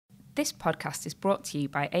This podcast is brought to you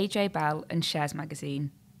by AJ Bell and Shares Magazine.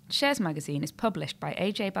 Shares Magazine is published by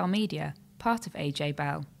AJ Bell Media, part of AJ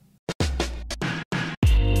Bell.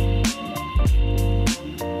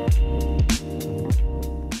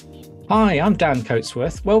 Hi, I'm Dan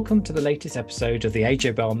Coatsworth. Welcome to the latest episode of the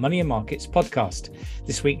AJ Bell Money and Markets podcast.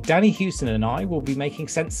 This week, Danni Hewson and I will be making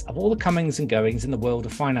sense of all the comings and goings in the world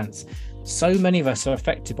of finance. So many of us are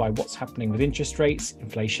affected by what's happening with interest rates,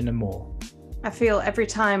 inflation and more. I feel every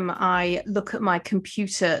time I look at my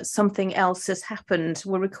computer, something else has happened.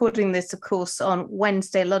 We're recording this, of course, on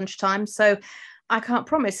Wednesday lunchtime, so I can't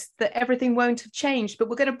promise that everything won't have changed, but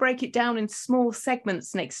we're going to break it down in small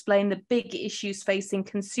segments and explain the big issues facing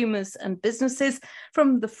consumers and businesses,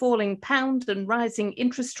 from the falling pound and rising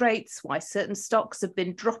interest rates, why certain stocks have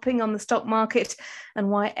been dropping on the stock market,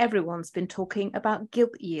 and why everyone's been talking about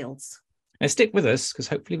gilt yields. Now stick with us, because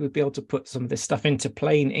hopefully we'll be able to put some of this stuff into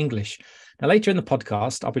plain English. Now, later in the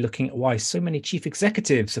podcast, I'll be looking at why so many chief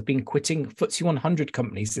executives have been quitting FTSE 100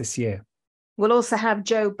 companies this year. We'll also have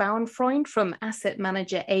Joe Bauernfreund from asset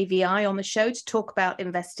manager AVI on the show to talk about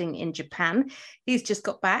investing in Japan. He's just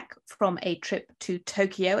got back from a trip to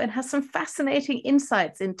Tokyo and has some fascinating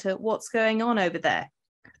insights into what's going on over there.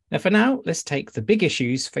 Now, for now, let's take the big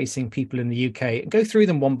issues facing people in the UK and go through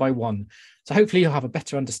them one by one. So hopefully you'll have a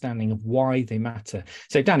better understanding of why they matter.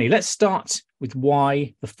 So Danni, let's start with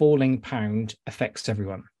why the falling pound affects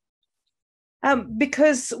everyone.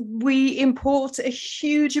 Because we import a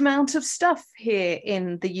huge amount of stuff here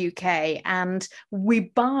in the UK, and we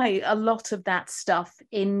buy a lot of that stuff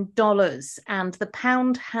in dollars, and the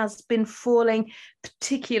pound has been falling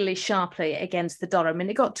particularly sharply against the dollar. I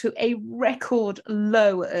mean, it got to a record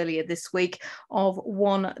low earlier this week of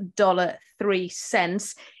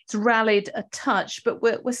 $1.03. It's rallied a touch, but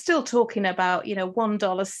we're still talking about,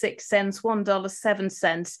 $1.06,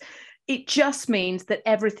 $1.07. It just means that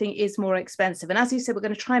everything is more expensive. And as you said, we're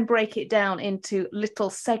going to try and break it down into little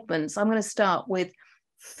segments. I'm going to start with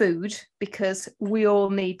food, because we all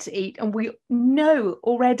need to eat. And we know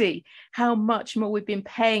already how much more we've been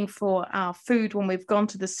paying for our food when we've gone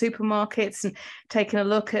to the supermarkets and taken a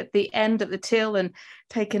look at the end of the till and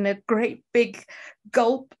taken a great big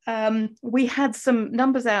gulp. We had some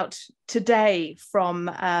numbers out today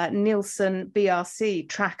from Nielsen p.l.c.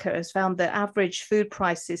 tracker has found that average food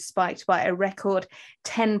prices spiked by a record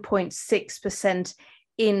 10.6%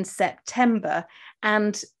 in September.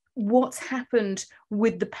 And what's happened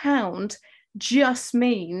with the pound just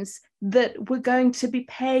means that we're going to be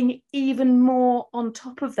paying even more on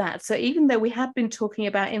top of that. So even though we have been talking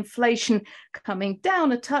about inflation coming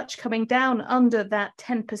down a touch, coming down under that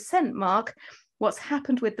 10% mark, what's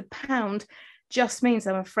happened with the pound just means,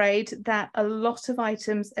 I'm afraid, that a lot of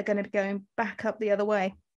items are going to be going back up the other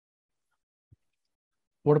way.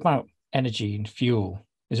 What about energy and fuel?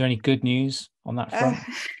 Is there any good news on that front?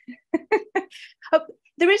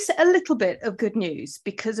 There is a little bit of good news,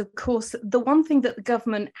 because, of course, the one thing that the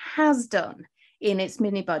government has done in its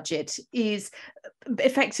mini budget is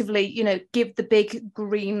effectively, give the big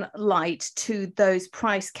green light to those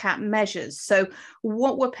price cap measures. So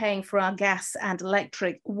what we're paying for our gas and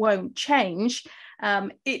electric won't change.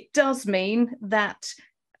 It does mean that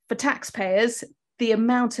for taxpayers, the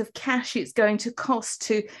amount of cash it's going to cost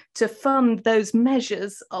to fund those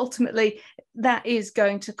measures, ultimately, that is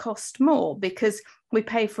going to cost more, because we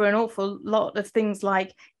pay for an awful lot of things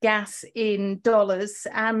like gas in dollars,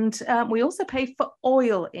 and we also pay for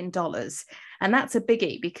oil in dollars. And that's a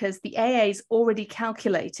biggie, because the AA's already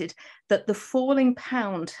calculated that the falling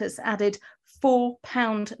pound has added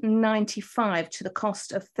 £4.95 to the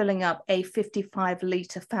cost of filling up a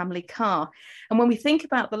 55-litre family car. And when we think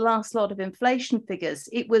about the last lot of inflation figures,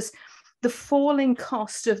 it was the falling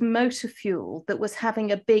cost of motor fuel that was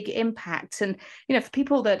having a big impact. And, for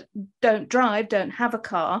people that don't drive, don't have a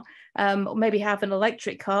car, or maybe have an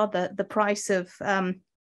electric car, the price of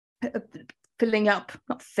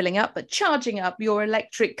charging up your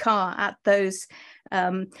electric car at those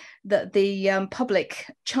the public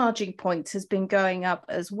charging points has been going up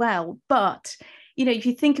as well. But if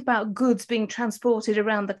you think about goods being transported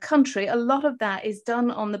around the country, a lot of that is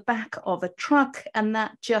done on the back of a truck, and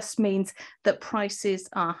that just means that prices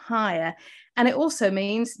are higher. And it also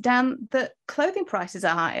means, Dan, that clothing prices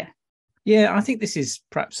are higher. Yeah, I think this is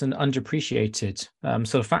perhaps an underappreciated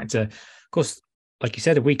sort of factor. Of course, like you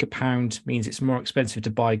said, a weaker pound means it's more expensive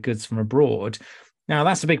to buy goods from abroad. Now,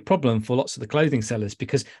 that's a big problem for lots of the clothing sellers,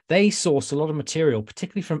 because they source a lot of material,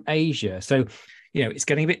 particularly from Asia. So, it's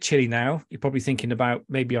getting a bit chilly now. You're probably thinking about,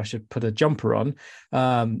 maybe I should put a jumper on.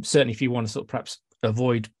 Certainly if you want to sort of perhaps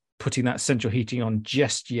avoid putting that central heating on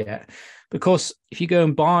just yet. Because if you go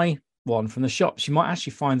and buy one from the shops, you might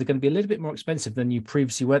actually find they're going to be a little bit more expensive than you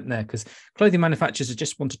previously went there, because clothing manufacturers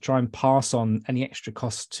just want to try and pass on any extra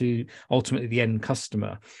costs to ultimately the end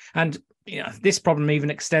customer. And this problem even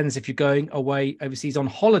extends if you're going away overseas on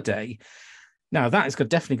holiday. Now, that is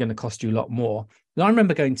definitely going to cost you a lot more. And I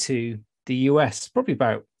remember going to the US probably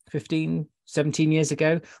about 15, 17 years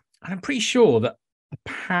ago, and I'm pretty sure that a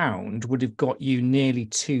pound would have got you nearly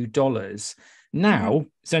 $2. Now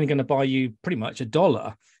it's only going to buy you pretty much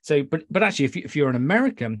 $1. So, but actually, if you're an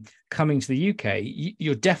American coming to the UK,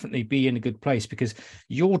 you'll definitely be in a good place, because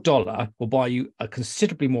your dollar will buy you a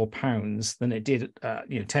considerably more pounds than it did,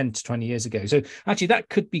 10 to 20 years ago. So actually, that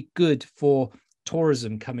could be good for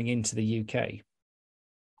tourism coming into the UK.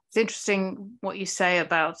 It's interesting what you say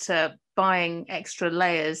about buying extra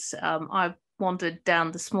layers. I've wandered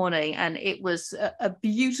down this morning, and it was a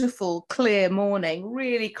beautiful, clear morning,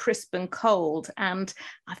 really crisp and cold. And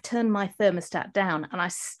I've turned my thermostat down, and I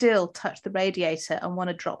still touch the radiator and want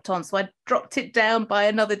to drop on. So I dropped it down by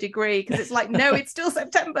another degree, because it's like, no, it's still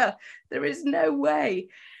September. There is no way.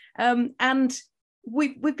 And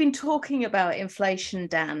we've been talking about inflation,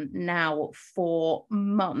 Dan, now for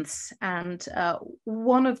months. And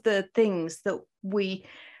one of the things that we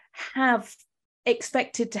have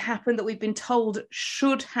expected to happen, that we've been told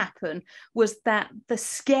should happen, was that the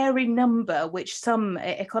scary number, which some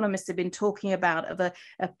economists have been talking about, of a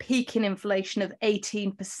peak in inflation of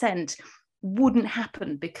 18%, wouldn't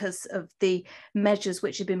happen because of the measures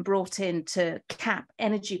which have been brought in to cap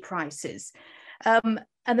energy prices. And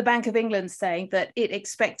the Bank of England saying that it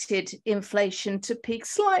expected inflation to peak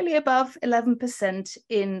slightly above 11%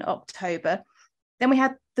 in October. Then we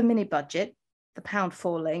had the mini budget, the pound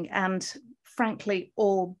falling, and frankly,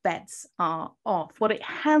 all bets are off. What it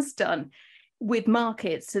has done with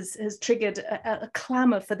markets has triggered a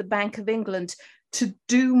clamour for the Bank of England to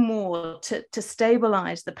do more to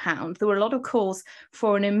stabilise the pound. There were a lot of calls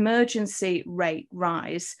for an emergency rate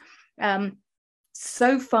rise.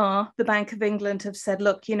 So far, the Bank of England have said,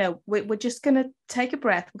 look, we're just going to take a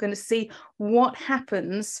breath. We're going to see what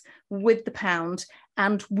happens with the pound,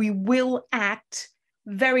 and we will act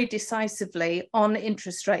very decisively on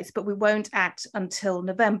interest rates, but we won't act until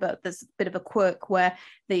November. There's a bit of a quirk where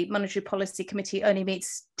the Monetary Policy Committee only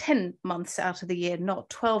meets 10 months out of the year, not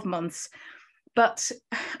 12 months. But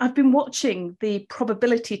I've been watching the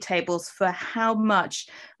probability tables for how much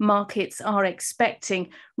markets are expecting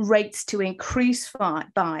rates to increase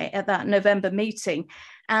by at that November meeting.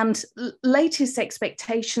 And latest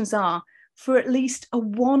expectations are for at least a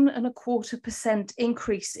 1.25%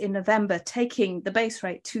 increase in November, taking the base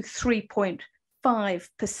rate to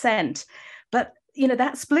 3.5%. But,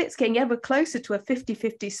 that split's getting ever closer to a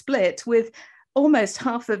 50-50 split, with almost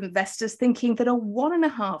half of investors thinking that a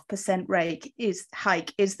 1.5%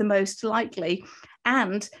 hike is the most likely,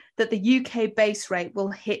 and that the UK base rate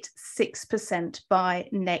will hit 6% by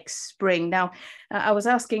next spring. Now, I was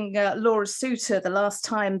asking Laura Souter the last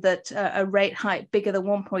time that a rate hike bigger than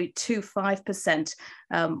 1.25%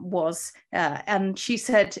 was, and she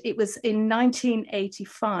said it was in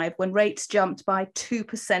 1985 when rates jumped by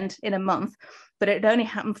 2% in a month, but it only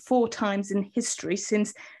happened 4 times in history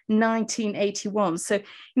since 1981. So,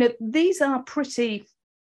 these are pretty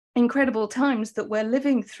incredible times that we're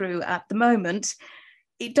living through at the moment.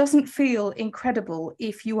 It doesn't feel incredible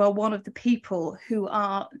if you are one of the people who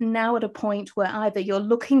are now at a point where either you're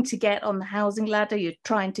looking to get on the housing ladder, you're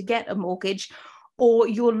trying to get a mortgage, or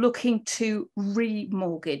you're looking to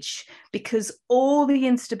remortgage, because all the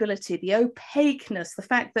instability, the opaqueness, the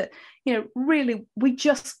fact that, really we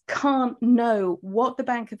just can't know what the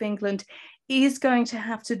Bank of England is going to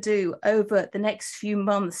have to do over the next few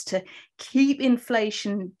months to keep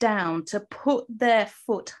inflation down, to put their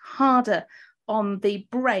foot harder on the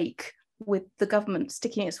brake, with the government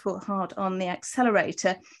sticking its foot hard on the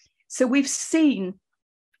accelerator. So we've seen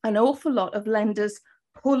an awful lot of lenders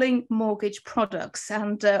pulling mortgage products.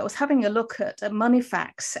 And I was having a look at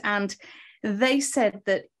Moneyfacts, and they said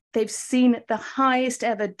that they've seen the highest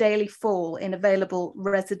ever daily fall in available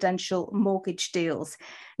residential mortgage deals.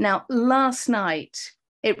 Now, last night,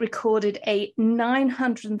 it recorded a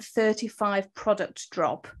 935 product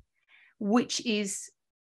drop, which is,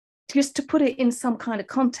 just to put it in some kind of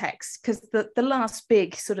context, because the last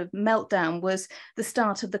big sort of meltdown was the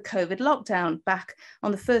start of the COVID lockdown back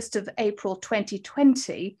on the 1st of April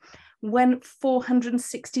 2020, when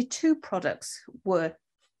 462 products were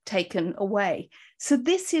taken away. So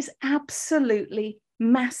this is absolutely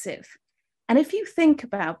massive. And if you think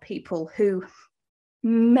about people who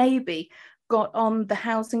maybe got on the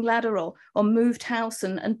housing ladder or moved house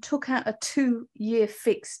and took out a 2-year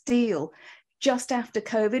fixed deal, just after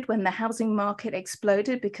COVID, when the housing market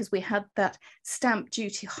exploded because we had that stamp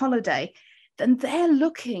duty holiday, then they're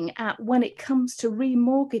looking at, when it comes to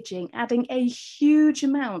remortgaging, adding a huge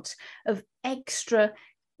amount of extra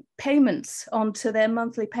payments onto their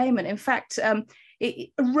monthly payment. In fact,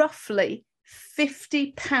 roughly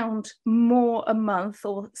 £50 more a month,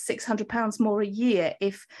 or £600 more a year,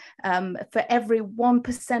 if for every 1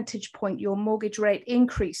 percentage point your mortgage rate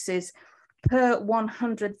increases per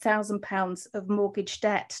 £100,000 of mortgage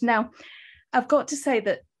debt. Now, I've got to say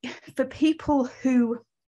that for people who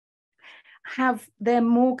have their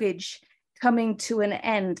mortgage coming to an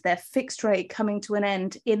end, their fixed rate coming to an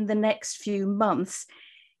end in the next few months,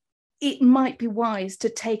 it might be wise to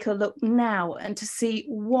take a look now and to see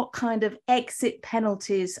what kind of exit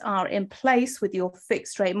penalties are in place with your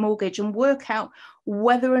fixed rate mortgage, and work out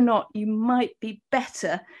whether or not you might be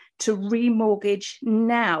better to remortgage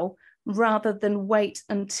now rather than wait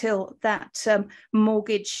until that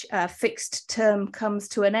mortgage fixed term comes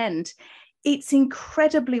to an end. It's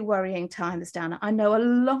incredibly worrying times, Dan. I know a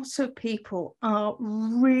lot of people are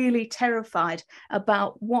really terrified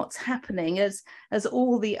about what's happening as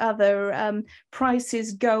all the other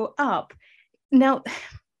prices go up. Now,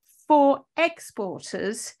 for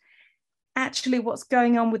exporters, actually what's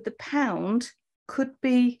going on with the pound could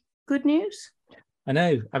be good news. I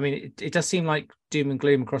know. I mean, it does seem like doom and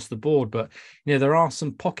gloom across the board, but there are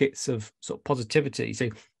some pockets of sort of positivity. So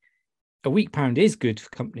a weak pound is good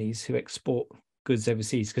for companies who export goods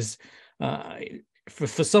overseas, because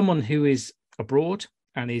for someone who is abroad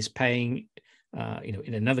and is paying,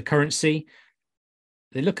 in another currency,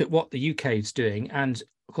 they look at what the UK is doing, and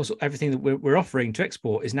of course, everything that we're offering to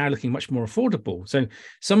export is now looking much more affordable. So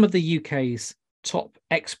some of the UK's top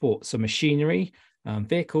exports are machinery,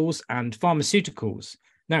 vehicles, and pharmaceuticals.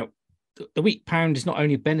 Now, the weak pound is not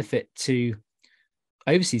only a benefit to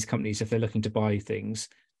overseas companies if they're looking to buy things,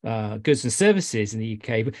 goods and services in the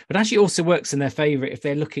UK, but actually also works in their favour if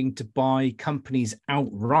they're looking to buy companies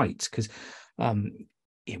outright. Because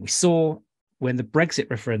we saw when the Brexit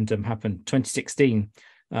referendum happened, 2016,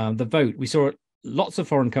 the vote, we saw lots of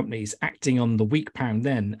foreign companies acting on the weak pound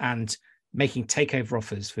then and making takeover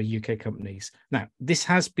offers for UK companies. Now, this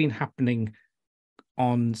has been happening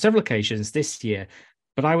on several occasions this year,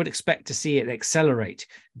 but I would expect to see it accelerate.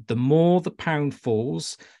 The more the pound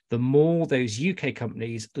falls, the more those UK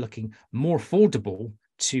companies are looking more affordable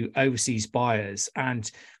to overseas buyers. And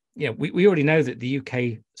we already know that the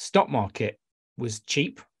UK stock market was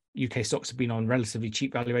cheap. UK stocks have been on relatively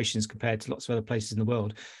cheap valuations compared to lots of other places in the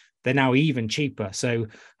world. They're now even cheaper. So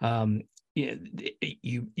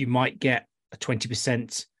you might get a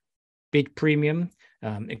 20% bid premium,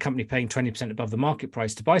 a company paying 20% above the market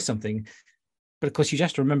price to buy something. But of course, you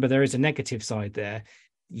just have to remember there is a negative side there.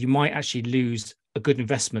 You might actually lose a good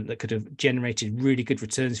investment that could have generated really good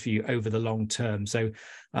returns for you over the long term. So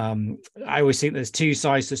I always think there's two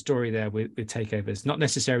sides to the story there with takeovers, not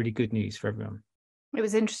necessarily good news for everyone. It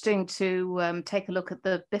was interesting to take a look at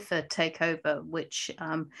the Biffa takeover, which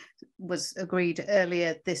was agreed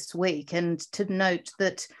earlier this week, and to note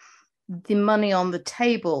that the money on the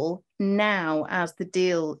table now, as the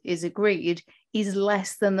deal is agreed, is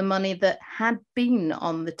less than the money that had been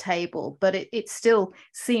on the table. But it still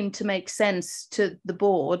seemed to make sense to the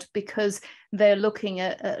board because they're looking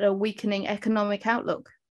at a weakening economic outlook.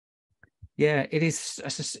 Yeah, it is.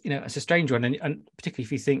 It's a strange one, and particularly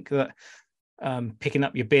if you think that picking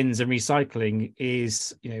up your bins and recycling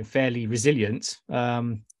is fairly resilient.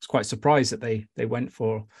 It's quite surprised that they went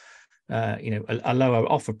for a lower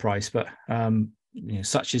offer price, but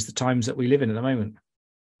such is the times that we live in at the moment.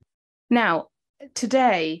 Now,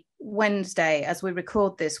 today, Wednesday, as we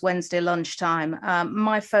record this, Wednesday lunchtime,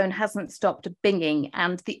 my phone hasn't stopped binging,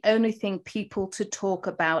 and the only thing people to talk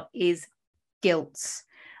about is gilts.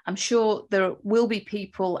 I'm sure there will be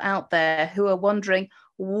people out there who are wondering,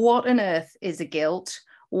 what on earth is a gilt?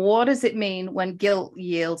 What does it mean when gilt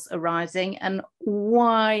yields are rising? And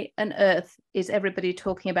why on earth is everybody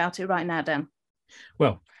talking about it right now, Dan?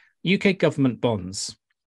 Well, UK government bonds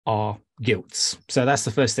are gilts. So that's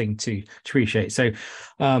the first thing to appreciate. So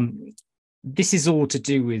this is all to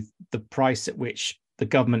do with the price at which the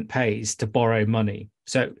government pays to borrow money.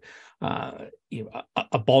 So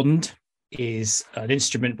a bond is an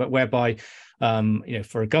instrument, but whereby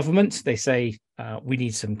for a government, they say we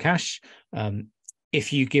need some cash.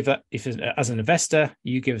 If as an investor,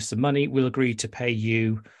 you give us some money, we'll agree to pay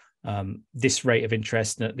you this rate of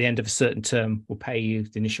interest, and at the end of a certain term, we'll pay you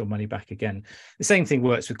the initial money back again. The same thing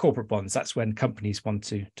works with corporate bonds. That's when companies want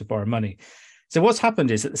to borrow money. So what's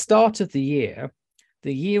happened is at the start of the year,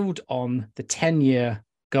 the yield on the 10-year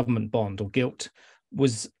government bond or gilt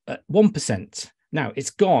was at 1%. Now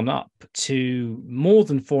it's gone up to more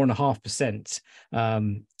than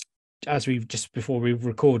 4.5%, as we've just before we've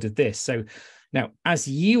recorded this. So now, as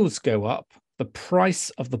yields go up, the price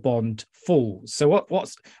of the bond falls. So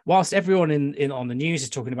whilst everyone in on the news is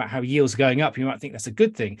talking about how yields are going up, you might think that's a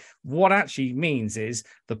good thing. What actually means is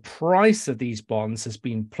the price of these bonds has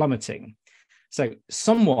been plummeting. So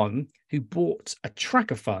someone who bought a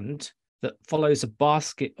tracker fund that follows a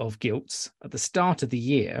basket of gilts at the start of the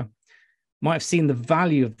year might have seen the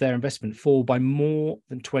value of their investment fall by more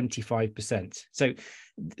than 25%. So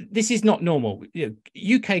this is not normal.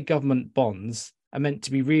 UK government bonds are meant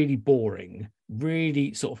to be really boring,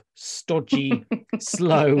 really sort of stodgy,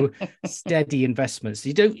 slow, steady investments.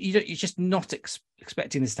 You're just not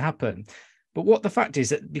expecting this to happen. But what the fact is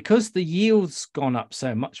that because the yield's gone up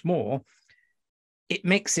so much more, it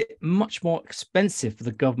makes it much more expensive for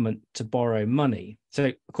the government to borrow money. So,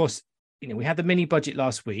 of course, we had the mini budget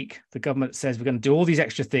last week. The government says we're going to do all these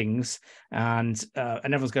extra things, and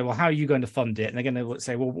everyone's going, well, how are you going to fund it? And they're going to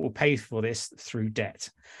say, well, we'll pay for this through debt.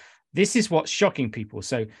 This is what's shocking people.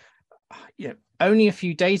 So, only a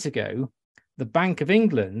few days ago, the Bank of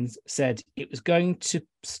England said it was going to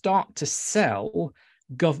start to sell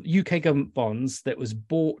UK government bonds that was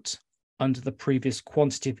bought under the previous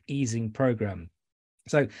quantitative easing program.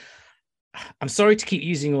 So I'm sorry to keep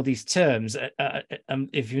using all these terms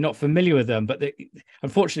if you're not familiar with them, but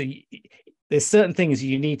unfortunately, there's certain things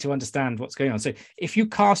you need to understand what's going on. So if you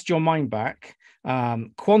cast your mind back,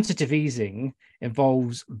 quantitative easing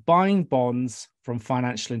involves buying bonds from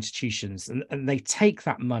financial institutions, and they take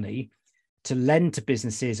that money to lend to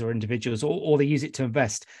businesses or individuals, or they use it to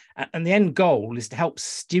invest. And the end goal is to help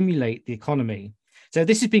stimulate the economy. So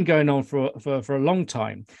this has been going on for a long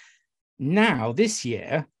time. Now, this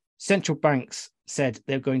year, central banks said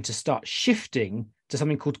they're going to start shifting to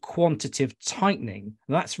something called quantitative tightening.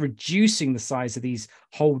 And that's reducing the size of these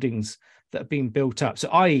holdings that are being built up. So,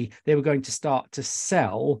 i.e., they were going to start to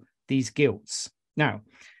sell these gilts. Now,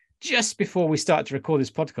 just before we start to record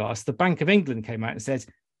this podcast, the Bank of England came out and said,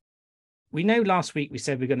 we know last week we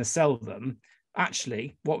said we're going to sell them.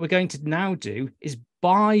 Actually, what we're going to now do is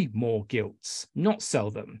buy more gilts, not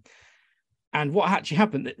sell them. And what actually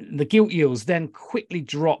happened, the gilt yields then quickly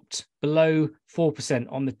dropped below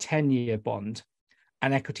 4% on the 10-year bond,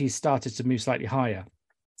 and equities started to move slightly higher.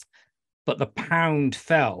 But the pound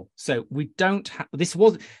fell. So we don't have, this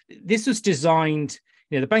was designed,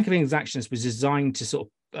 the Bank of England's actions was designed to sort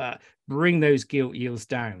of bring those gilt yields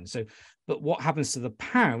down. So, but what happens to the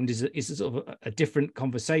pound is a sort of a different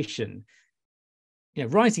conversation.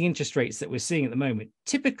 Rising interest rates that we're seeing at the moment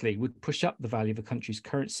typically would push up the value of a country's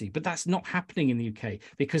currency, but that's not happening in the UK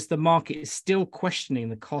because the market is still questioning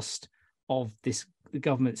the cost of the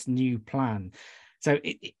government's new plan. So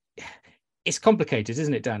it's complicated,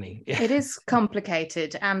 isn't it, Danni? It is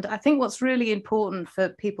complicated. And I think what's really important for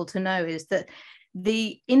people to know is that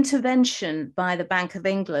the intervention by the Bank of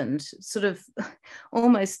England, sort of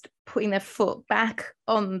almost putting their foot back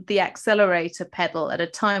on the accelerator pedal at a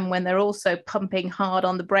time when they're also pumping hard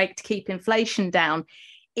on the brake to keep inflation down,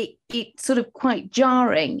 it's sort of quite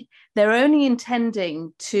jarring. They're only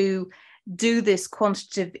intending to do this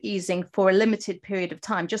quantitative easing for a limited period of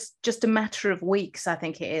time, just a matter of weeks, I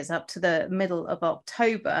think it is, up to the middle of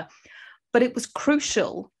October. But it was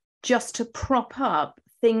crucial just to prop up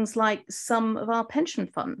things like some of our pension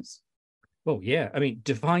funds. Well, yeah. I mean,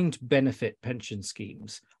 defined benefit pension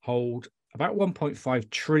schemes hold about £1.5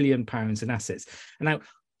 trillion in assets. And now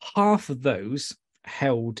half of those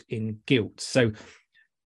held in gilt. So,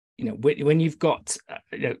 when you've got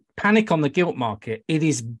panic on the gilt market, it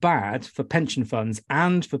is bad for pension funds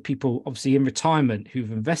and for people obviously in retirement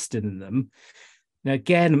who've invested in them. Now,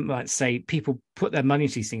 again, let's say people put their money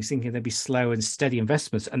into these things thinking they'd be slow and steady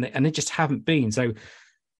investments, and they just haven't been. So,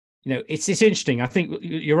 it's interesting. I think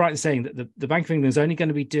you're right in saying that the Bank of England is only going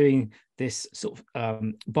to be doing this sort of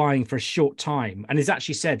buying for a short time, and has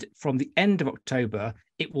actually said from the end of October,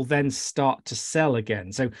 it will then start to sell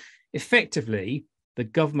again. So effectively, the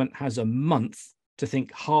government has a month to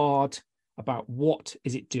think hard about what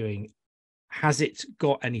is it doing. Has it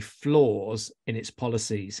got any flaws in its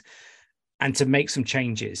policies? And to make some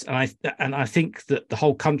changes. And I think that the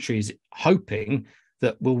whole country is hoping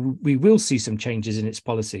that we will see some changes in its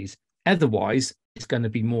policies. Otherwise, it's going to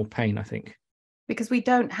be more pain, I think. Because we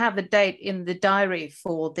don't have a date in the diary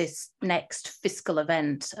for this next fiscal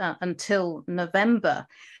event until November.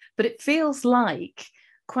 But it feels like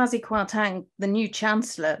Kwasi Kwarteng, the new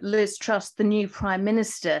Chancellor, Liz Truss, the new Prime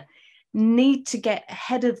Minister, need to get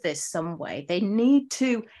ahead of this some way. They need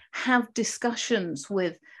to have discussions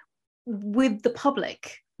with the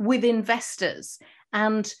public, with investors,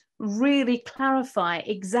 and really clarify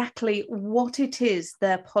exactly what it is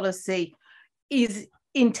their policy is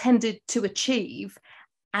intended to achieve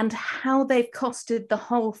and how they've costed the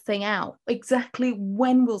whole thing out, exactly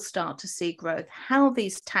when we'll start to see growth, how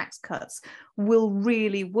these tax cuts will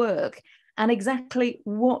really work, and exactly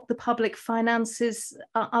what the public finances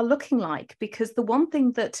are looking like. Because the one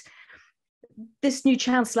thing that this new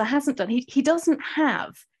chancellor hasn't done, he doesn't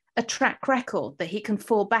have a track record that he can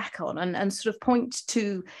fall back on and sort of point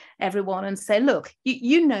to everyone and say, look,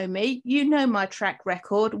 you know me, you know my track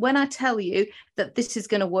record. When I tell you that this is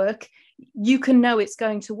going to work, you can know it's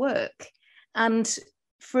going to work. And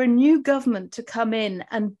for a new government to come in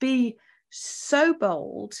and be so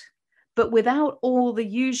bold, but without all the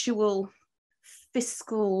usual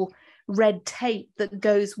fiscal red tape that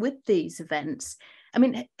goes with these events. I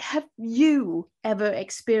mean, have you ever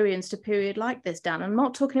experienced a period like this, Dan? I'm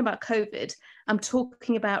not talking about COVID. I'm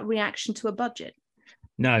talking about reaction to a budget.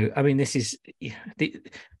 No, I mean, this is the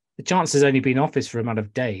chancellor's only been in office for a matter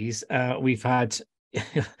of days. We've had,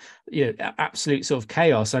 absolute sort of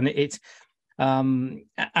chaos, and it's and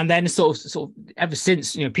then sort of ever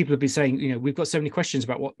since, people have been saying, we've got so many questions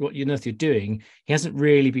about what on earth you're doing. He hasn't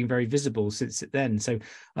really been very visible since then. So,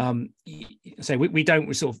 we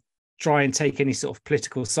don't sort of try and take any sort of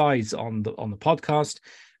political sides on the podcast,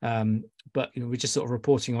 but we're just sort of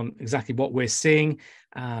reporting on exactly what we're seeing,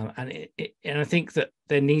 and I think that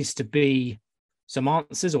there needs to be some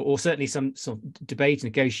answers, or certainly some sort of debate,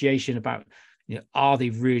 negotiation about, are they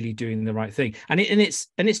really doing the right thing? And it's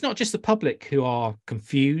not just the public who are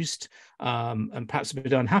confused and perhaps a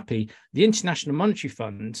bit unhappy. The International Monetary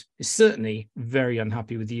Fund is certainly very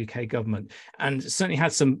unhappy with the UK government, and certainly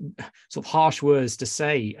had some sort of harsh words to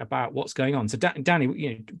say about what's going on. So,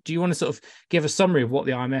 Danni, do you want to sort of give a summary of what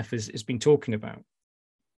the IMF has been talking about?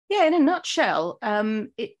 Yeah, in a nutshell,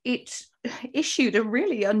 it issued a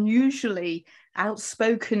really unusually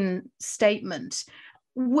outspoken statement.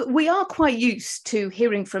 We are quite used to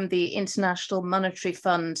hearing from the International Monetary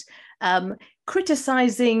Fund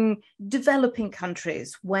criticizing developing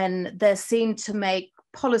countries when they're seen to make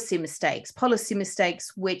policy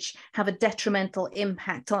mistakes which have a detrimental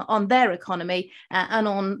impact on their economy and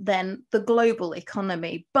on then the global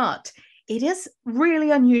economy. But it is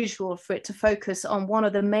really unusual for it to focus on one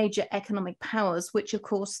of the major economic powers, which of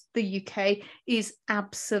course the UK is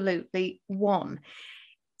absolutely one.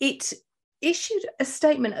 It issued a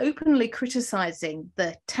statement openly criticizing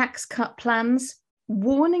the tax cut plans,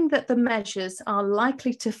 warning that the measures are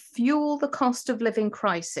likely to fuel the cost of living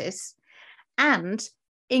crisis and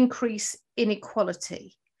increase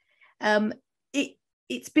inequality.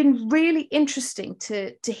 It's been really interesting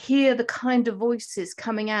to hear the kind of voices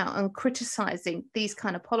coming out and criticizing these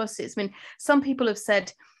kind of policies. I mean, some people have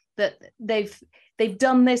said that they've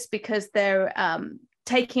done this because they're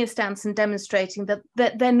taking a stance and demonstrating that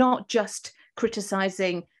they're not just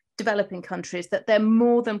criticizing developing countries, that they're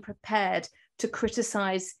more than prepared to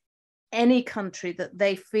criticize any country that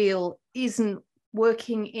they feel isn't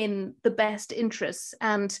working in the best interests.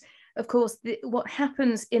 And of course, what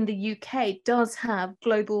happens in the UK does have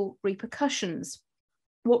global repercussions.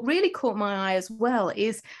 What really caught my eye as well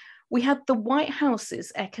is we had the White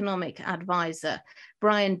House's economic advisor,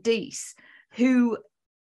 Brian Deese, who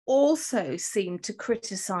also seemed to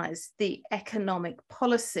criticize the economic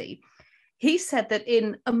policy. He said that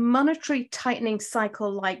in a monetary tightening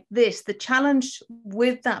cycle like this, the challenge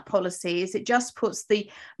with that policy is it just puts the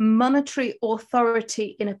monetary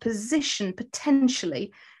authority in a position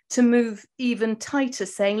potentially to move even tighter,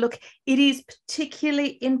 saying, look, it is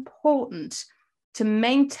particularly important to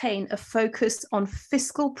maintain a focus on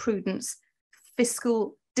fiscal prudence,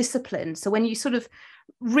 fiscal discipline. So when you sort of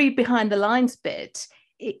read behind the lines bit,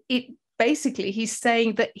 it basically, he's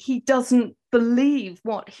saying that he doesn't believe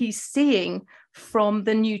what he's seeing from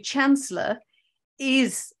the new chancellor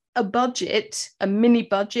is a budget, a mini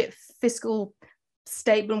budget, fiscal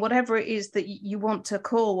statement, whatever it is that you want to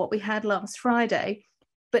call what we had last Friday.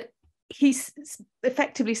 But he's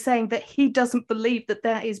effectively saying that he doesn't believe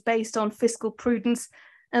that is based on fiscal prudence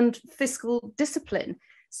and fiscal discipline.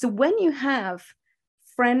 So when you have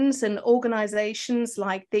friends and organizations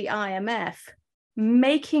like the IMF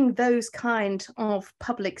making those kind of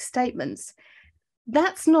public statements,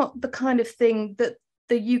 that's not the kind of thing that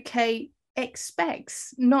the UK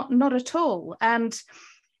expects, not at all. And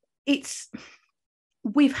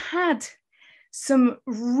we've had some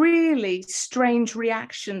really strange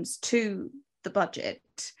reactions to the budget.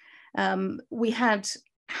 We had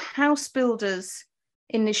house builders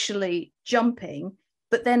initially jumping,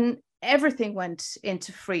 but then everything went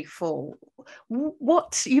into free fall.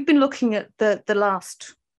 What you've been looking at the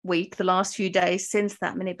last week, the last few days since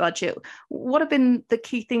that mini budget, what have been the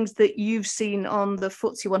key things that you've seen on the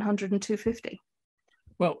FTSE 100 and 250?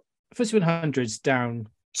 Well, FTSE 100 is down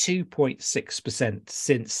 2.6%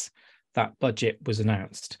 since that budget was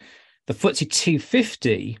announced. The FTSE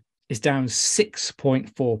 250 is down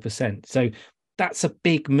 6.4%. So that's a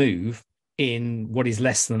big move in what is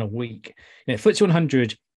less than a week. FTSE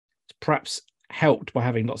 100 is perhaps helped by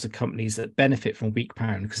having lots of companies that benefit from a weak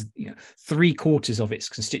pound, because 3/4 of its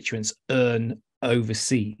constituents earn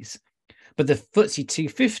overseas. But the FTSE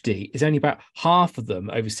 250 is only about half of them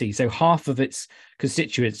overseas. So half of its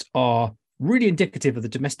constituents are really indicative of the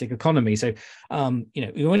domestic economy. So,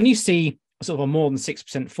 when you see sort of a more than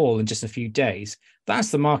 6% fall in just a few days, that's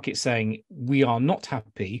the market saying we are not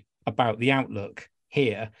happy about the outlook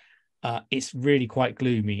here. It's really quite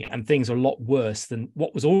gloomy, and things are a lot worse than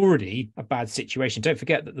what was already a bad situation. Don't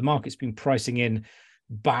forget that the market's been pricing in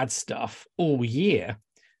bad stuff all year.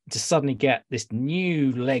 To suddenly get this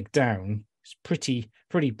new leg down is pretty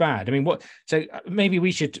bad. I mean, so maybe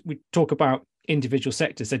we talk about individual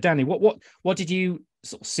sectors. So Danni, what did you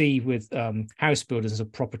sort of see with house builders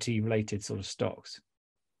and property related sort of stocks?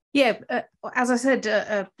 Yeah, as I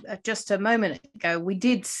said just a moment ago, we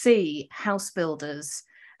did see house builders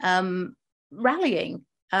rallying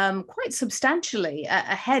quite substantially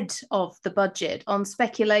ahead of the budget on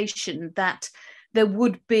speculation that there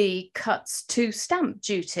would be cuts to stamp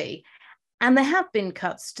duty. And there have been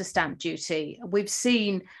cuts to stamp duty. We've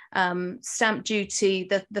seen stamp duty,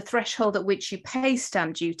 the threshold at which you pay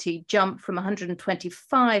stamp duty, jump from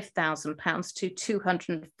 £125,000 to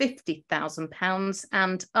 £250,000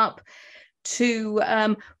 and up to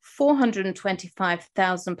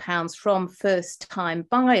 £425,000 from first-time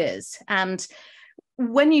buyers. And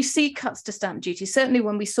when you see cuts to stamp duty, certainly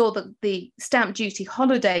when we saw the stamp duty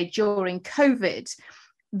holiday during COVID,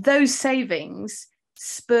 those savings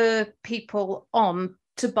spur people on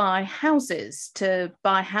to buy houses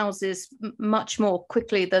much more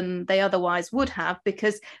quickly than they otherwise would have,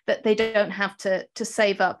 because that they don't have to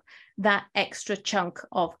save up that extra chunk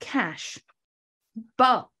of cash.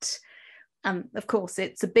 But of course,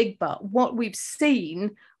 it's a big but. What we've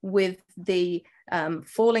seen with the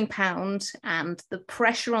falling pound and the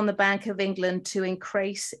pressure on the Bank of England to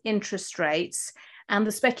increase interest rates, and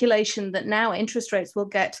the speculation that now interest rates will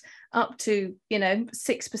get up to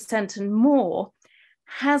 6% and more,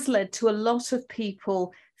 has led to a lot of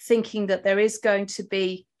people thinking that there is going to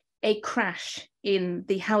be a crash in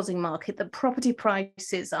the housing market, that property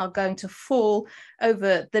prices are going to fall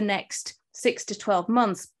over the next 6 to 12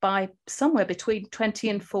 months by somewhere between 20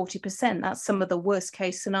 and 40%. That's some of the worst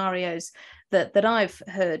case scenarios that I've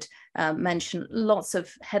heard mentioned. Lots of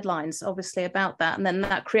headlines, obviously, about that. And then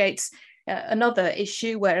that creates another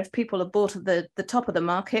issue where if people are bought at the top of the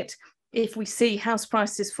market, if we see house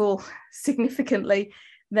prices fall significantly,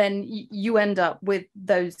 then you end up with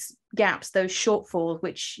those gaps, those shortfalls,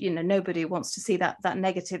 which nobody wants to see that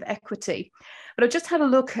negative equity. But I just had a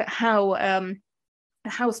look at how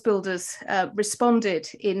house builders responded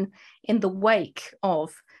in the wake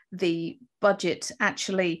of the budget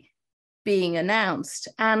actually being announced,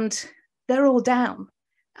 and they're all down.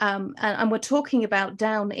 And we're talking about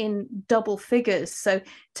down in double figures. So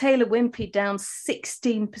Taylor Wimpey down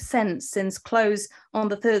 16% since close on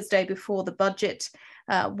the Thursday before the budget.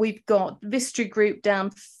 We've got Vistry Group down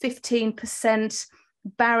 15%,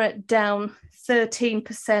 Barratt down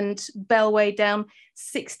 13%, Bellway down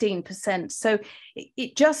 16%. So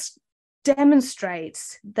it just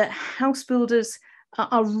demonstrates that house builders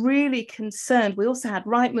are really concerned. We also had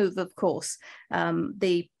Rightmove, of course,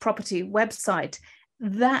 the property website,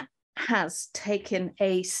 that has taken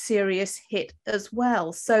a serious hit as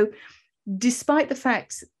well. So despite the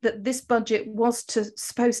fact that this budget was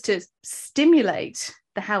supposed to stimulate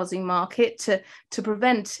the housing market to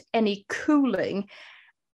prevent any cooling,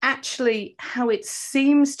 actually how it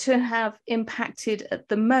seems to have impacted at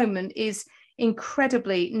the moment is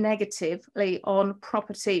incredibly negatively on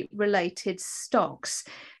property related stocks.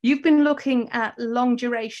 You've been looking at long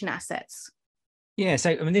duration assets. Yeah, so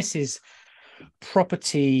I mean, this is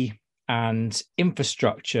property and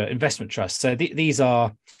infrastructure investment trusts. So these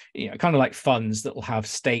are kind of like funds that will have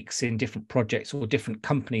stakes in different projects or different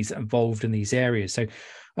companies involved in these areas. So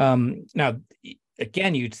now,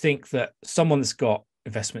 again, you'd think that someone that's got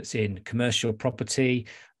investments in commercial property,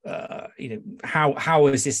 how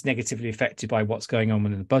is this negatively affected by what's going on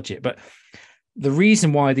in the budget? But the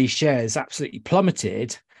reason why these shares absolutely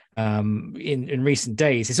plummeted in recent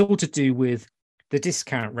days is all to do with the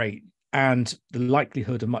discount rate and the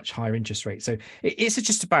likelihood of much higher interest rates. So it's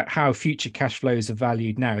just about how future cash flows are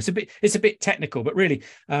valued now. It's a bit technical, but really,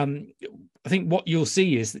 I think what you'll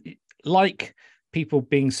see is, like people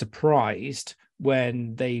being surprised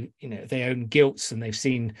when they own gilts and they've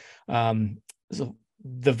seen sort of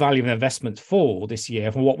the value of investments fall this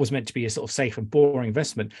year from what was meant to be a sort of safe and boring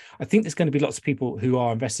investment. I think there's going to be lots of people who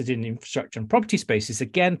are invested in infrastructure and property spaces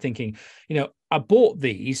again thinking, I bought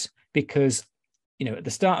these because at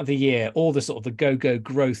the start of the year, all the sort of the go-go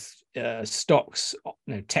growth stocks,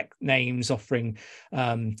 tech names offering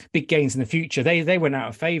big gains in the future, they went out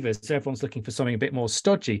of favor. So everyone's looking for something a bit more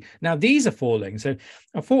stodgy. Now these are falling. So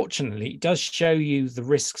unfortunately, it does show you the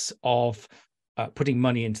risks of putting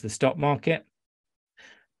money into the stock market.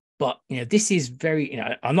 But this is very,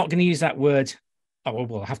 I'm not going to use that word. Oh,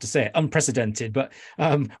 well, I have to say it, unprecedented, but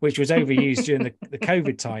which was overused during the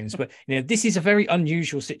COVID times. But this is a very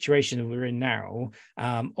unusual situation that we're in now.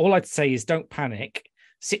 All I'd say is don't panic,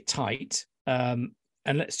 sit tight, and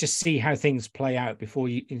let's just see how things play out before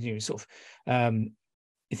you sort of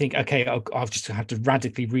you think, okay, I'll just have to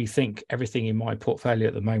radically rethink everything in my portfolio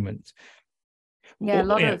at the moment. Yeah, a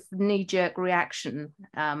lot of knee-jerk reaction,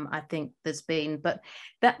 I think there's been, but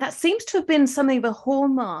that seems to have been something of a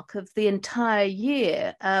hallmark of the entire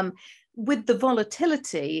year. With the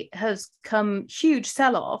volatility has come huge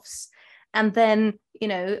sell-offs, and then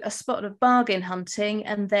a spot of bargain hunting,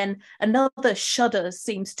 and then another shudder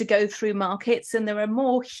seems to go through markets, and there are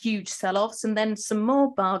more huge sell-offs, and then some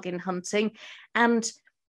more bargain hunting, and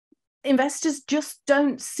investors just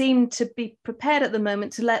don't seem to be prepared at the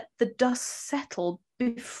moment to let the dust settle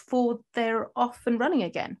before they're off and running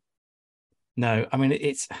again. No, I mean,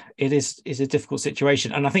 it is a difficult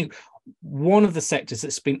situation. And I think one of the sectors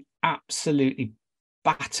that's been absolutely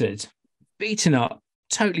beaten up,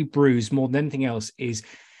 totally bruised more than anything else is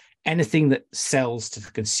anything that sells to the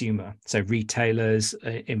consumer. So retailers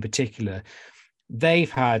in particular,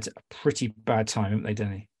 they've had a pretty bad time, haven't they,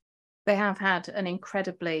 Danni? They have had an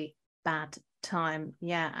incredibly bad time.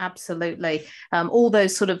 Yeah, absolutely. All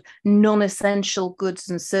those sort of non-essential goods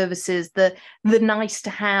and services, the nice to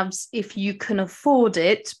haves if you can afford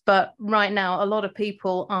it. But right now, a lot of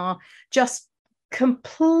people are just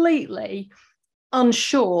completely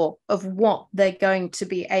unsure of what they're going to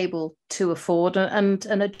be able to afford and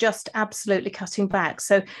are just absolutely cutting back.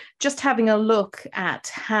 So just having a look at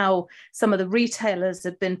how some of the retailers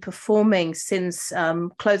have been performing since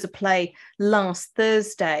close of play last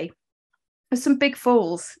Thursday. There's some big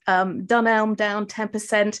falls. Dunelm down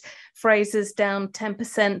 10%, Frasers down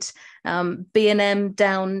 10%, B&M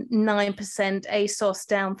down 9%, ASOS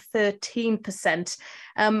down 13%.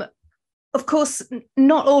 Of course,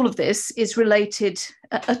 not all of this is related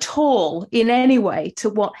at all in any way to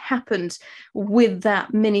what happened with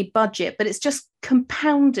that mini budget, but it's just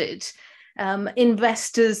compounded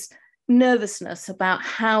investors' nervousness about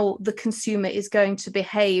how the consumer is going to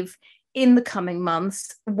behave in the coming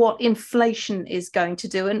months, what inflation is going to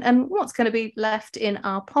do, and what's going to be left in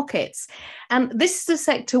our pockets. And this is a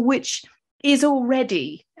sector which is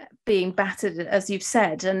already being battered, as you've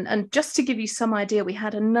said. And just to give you some idea, we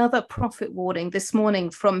had another profit warning this morning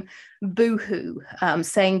from Boohoo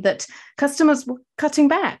saying that customers were cutting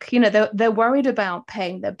back. They're worried about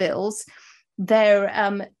paying their bills.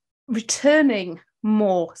 They're returning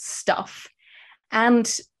more stuff.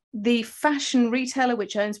 And the fashion retailer,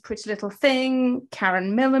 which owns Pretty Little Thing,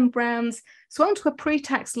 Karen Millen brands, swung to a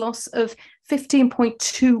pre-tax loss of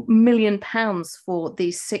 £15.2 million for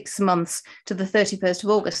these 6 months to the 31st of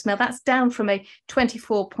August. Now, that's down from a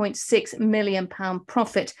 £24.6 million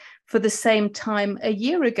profit for the same time a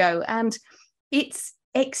year ago. And it's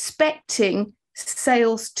expecting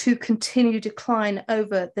sales to continue decline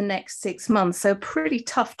over the next 6 months. So pretty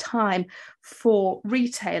tough time for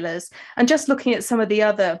retailers. And just looking at some of the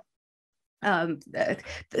other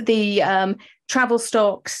travel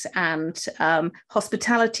stocks and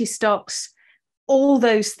hospitality stocks, all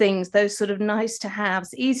those things, those sort of nice to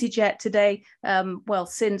haves. EasyJet today,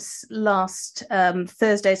 since last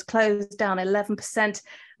Thursday's close, down 11%.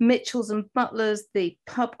 Mitchells and Butlers, the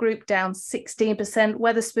pub group, down 16%.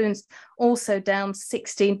 Wetherspoons also down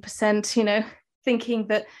 16%, thinking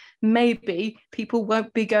that maybe people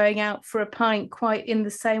won't be going out for a pint quite in the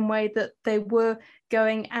same way that they were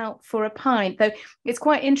going out for a pint. Though it's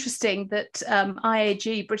quite interesting that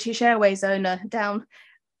IAG, British Airways owner, down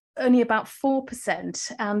only about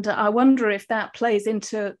 4%. And I wonder if that plays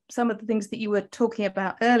into some of the things that you were talking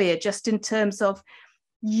about earlier, just in terms of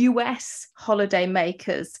US holiday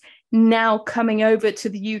makers now coming over to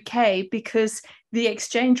the UK because the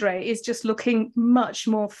exchange rate is just looking much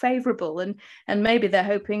more favourable, and maybe they're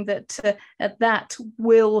hoping that that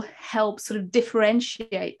will help sort of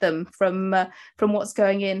differentiate them from what's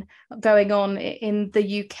going on in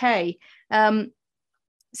the UK.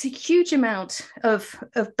 It's a huge amount of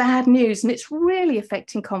bad news, and it's really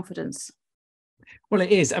affecting confidence. Well,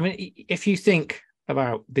 it is. I mean, if you think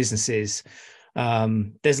about businesses,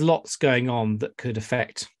 there's lots going on that could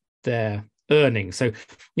affect their earnings. So,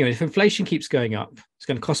 if inflation keeps going up, it's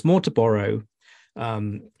going to cost more to borrow.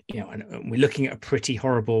 And we're looking at a pretty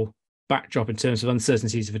horrible backdrop in terms of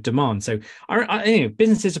uncertainties of demand. So,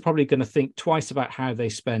 businesses are probably going to think twice about how they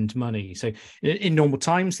spend money. So, in normal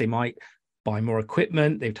times, they might buy more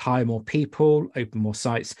equipment, they'd hire more people, open more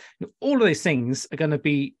sites. All of those things are going to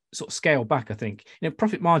be sort of scaled back, I think.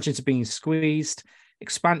 Profit margins are being squeezed.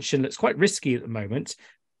 Expansion looks quite risky at the moment.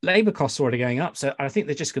 Labour costs are already going up. So I think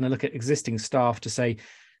they're just going to look at existing staff to say,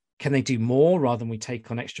 can they do more rather than we take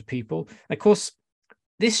on extra people? And of course,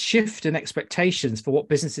 this shift in expectations for what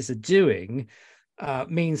businesses are doing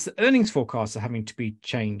means that earnings forecasts are having to be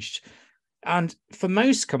changed. And for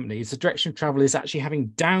most companies, the direction of travel is actually having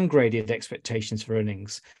downgraded expectations for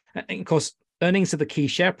earnings. And of course, earnings are the key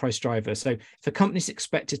share price driver. So if a company's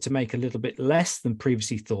expected to make a little bit less than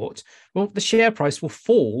previously thought, well, the share price will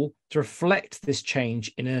fall to reflect this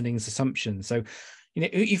change in earnings assumptions. So,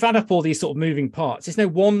 you've add up all these sort of moving parts. It's no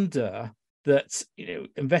wonder that,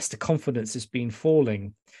 investor confidence has been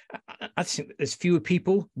falling. I think there's fewer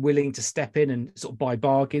people willing to step in and sort of buy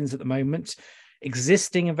bargains at the moment.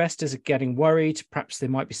 Existing investors are getting worried. Perhaps they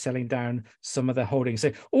might be selling down some of their holdings.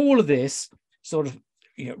 So all of this sort of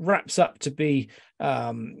wraps up to be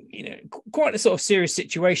quite a sort of serious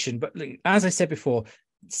situation. But as I said before,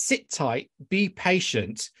 sit tight, be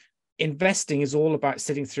patient. Investing is all about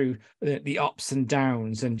sitting through the ups and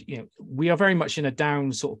downs, and we are very much in a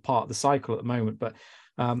down sort of part of the cycle at the moment. But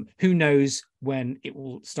who knows when it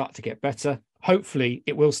will start to get better? Hopefully,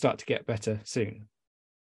 it will start to get better soon.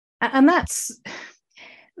 And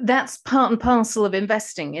that's part and parcel of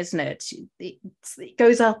investing, isn't it? It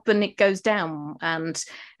goes up and it goes down. And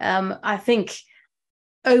I think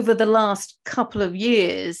over the last couple of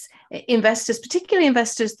years, investors, particularly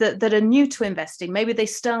investors that are new to investing, maybe they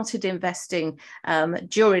started investing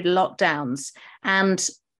during lockdowns and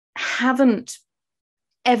haven't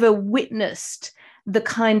ever witnessed the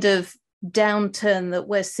kind of downturn that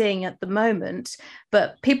we're seeing at the moment.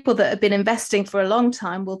 But people that have been investing for a long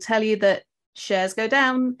time will tell you that shares go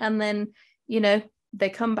down and then, they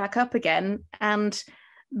come back up again. And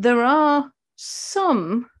there are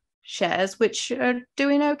some shares which are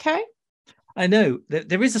doing okay. I know that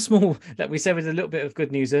there is a small, that we said with a little bit of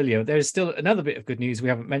good news earlier, there is still another bit of good news we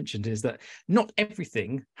haven't mentioned, is that not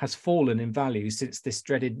everything has fallen in value since this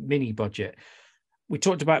dreaded mini budget. We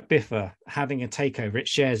talked about Biffa having a takeover, its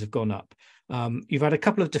shares have gone up. You've had a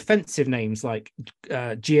couple of defensive names like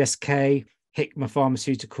GSK, Hikma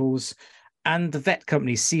Pharmaceuticals, and the vet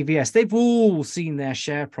companies, CVS. They've all seen their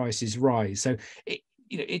share prices rise. So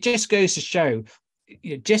it just goes to show,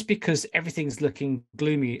 just because everything's looking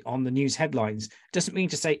gloomy on the news headlines doesn't mean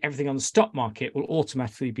to say everything on the stock market will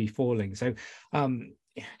automatically be falling. So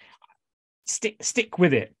stick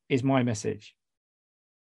with it is my message.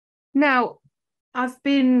 Now, I've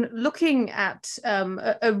been looking at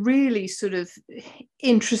a really sort of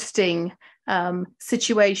interesting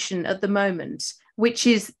situation at the moment, which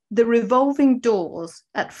is the revolving doors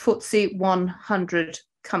at FTSE 100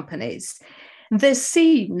 companies. There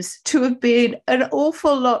seems to have been an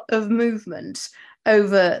awful lot of movement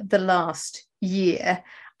over the last year.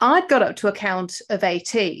 I'd got up to a count of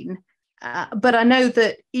 18, but I know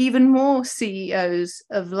that even more CEOs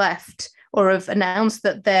have left or have announced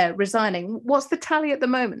that they're resigning. What's the tally at the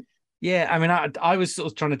moment? Yeah, I mean, I was sort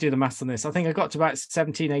of trying to do the maths on this. I think I got to about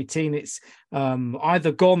 17, 18. It's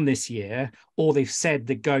either gone this year or they've said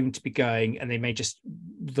they're going to be going, and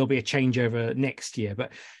there'll be a changeover next year.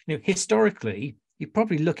 But, historically, you're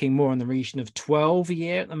probably looking more in the region of 12 a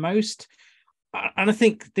year at the most. And I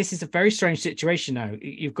think this is a very strange situation now.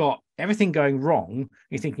 You've got everything going wrong.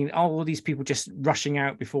 You're thinking, all these people just rushing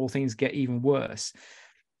out before things get even worse.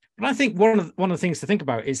 But I think one of the things to think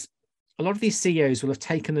about is a lot of these CEOs will have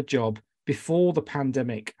taken the job before the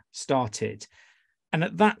pandemic started. And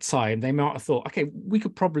at that time, they might have thought, okay,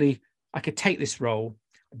 I could take this role,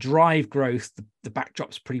 drive growth. The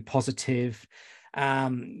backdrop's pretty positive.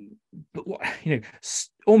 But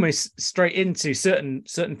almost straight into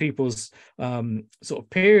certain people's sort of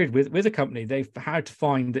period with a company, they've had to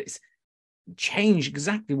find that it's change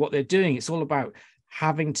exactly what they're doing. It's all about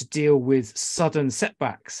having to deal with sudden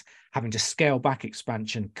setbacks, having to scale back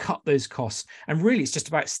expansion, cut those costs. And really, it's just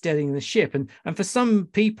about steadying the ship. And for some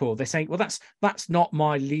people, they're saying, well, that's not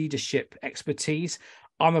my leadership expertise.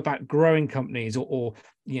 I'm about growing companies, or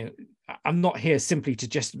I'm not here simply to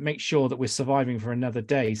just make sure that we're surviving for another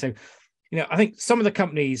day. So, I think some of the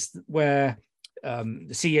companies where the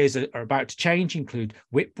CEOs are about to change include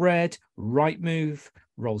Whitbread, Rightmove,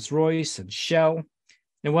 Rolls-Royce, and Shell.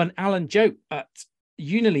 Now, when Alan Jote at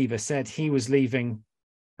Unilever said he was leaving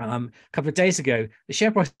a couple of days ago, the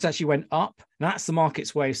share price actually went up. And that's the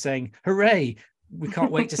market's way of saying, hooray, we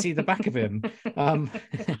can't wait to see the back of him.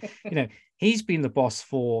 He's been the boss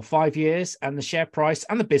for 5 years, and the share price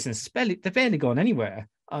and the business, they've barely gone anywhere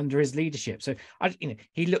under his leadership. So,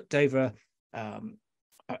 he looked over a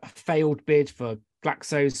failed bid for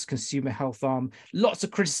Glaxo's consumer health arm, lots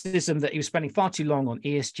of criticism that he was spending far too long on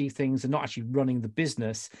ESG things and not actually running the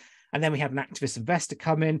business. And then we had an activist investor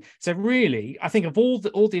come in. So really, I think of all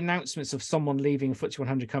the announcements of someone leaving a FTSE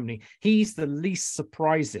 100 company, he's the least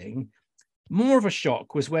surprising. More of a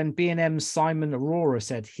shock was when B&M's Simon Arora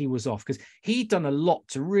said he was off, because he'd done a lot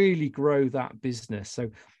to really grow that business. So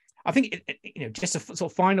I think, just a sort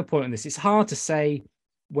of final point on this, it's hard to say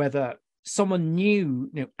whether someone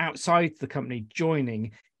new, outside the company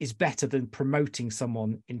joining is better than promoting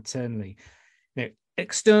someone internally.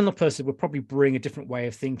 External person will probably bring a different way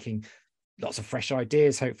of thinking, lots of fresh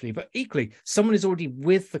ideas, hopefully, but equally, someone who's already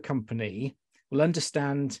with the company will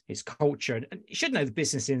understand its culture and should know the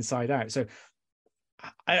business inside out. So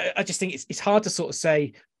I just think it's hard to sort of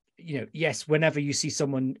say, yes, whenever you see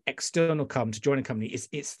someone external come to join a company,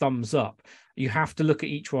 it's thumbs up. You have to look at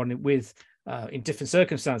each one with in different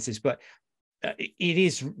circumstances, but it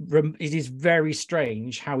is very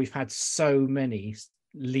strange how we've had so many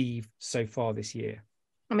leave so far this year.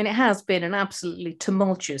 I mean, it has been an absolutely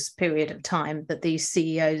tumultuous period of time that these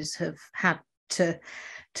CEOs have had to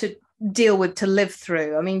deal with, to live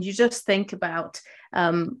through. I mean, you just think about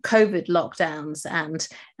COVID lockdowns and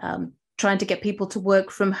trying to get people to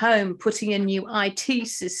work from home, putting in new IT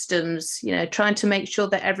systems, trying to make sure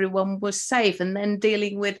that everyone was safe, and then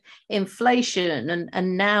dealing with inflation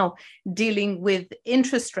and now dealing with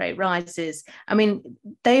interest rate rises. I mean,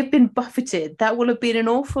 they've been buffeted. That will have been an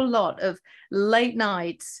awful lot of late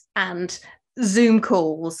nights and Zoom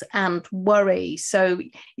calls and worry. So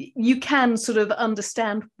you can sort of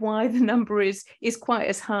understand why the number is quite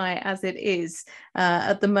as high as it is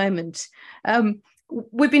at the moment.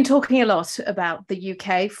 We've been talking a lot about the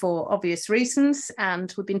UK for obvious reasons,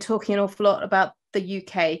 and we've been talking an awful lot about the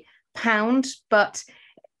UK pound, but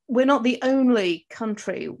we're not the only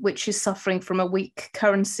country which is suffering from a weak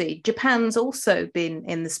currency. Japan's also been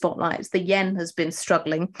in the spotlight. The yen has been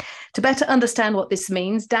struggling. To better understand what this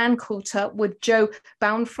means, Dan caught up with Joe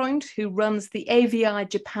Bauernfreund, who runs the AVI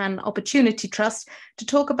Japan Opportunity Trust, to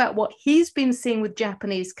talk about what he's been seeing with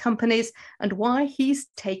Japanese companies and why he's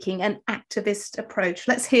taking an activist approach.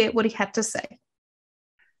 Let's hear what he had to say.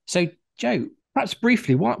 So, Joe, perhaps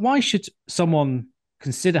briefly, why should someone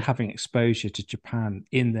consider having exposure to Japan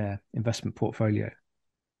in their investment portfolio?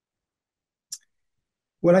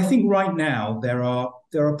 Well, I think right now there are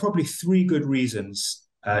probably three good reasons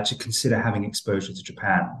to consider having exposure to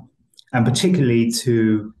Japan, and particularly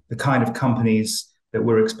to the kind of companies that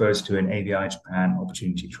we're exposed to in AVI Japan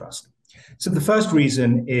Opportunity Trust. So the first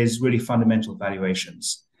reason is really fundamental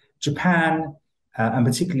valuations. Japan, and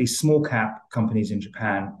particularly small cap companies in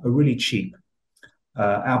Japan, are really cheap.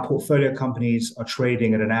 Our portfolio companies are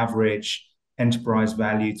trading at an average enterprise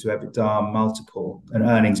value to EBITDA multiple, an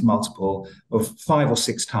earnings multiple of 5 or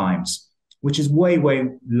 6 times, which is way, way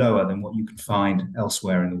lower than what you can find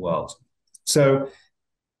elsewhere in the world. So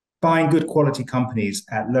buying good quality companies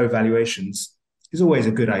at low valuations is always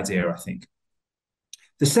a good idea, I think.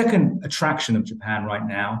 The second attraction of Japan right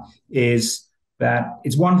now is that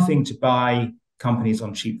it's one thing to buy companies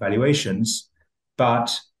on cheap valuations,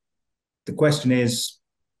 but the question is,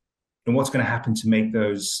 and what's going to happen to make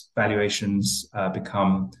those valuations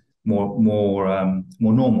become more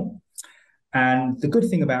normal? And the good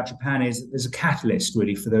thing about Japan is that there's a catalyst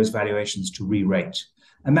really for those valuations to re-rate.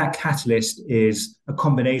 And that catalyst is a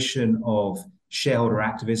combination of shareholder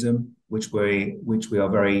activism, which we are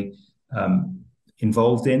very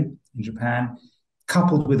involved in Japan,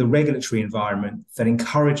 coupled with a regulatory environment that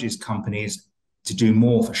encourages companies to do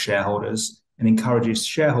more for shareholders and encourages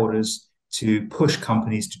shareholders to push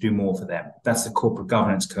companies to do more for them. That's the corporate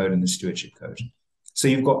governance code and the stewardship code. So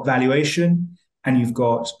you've got valuation and you've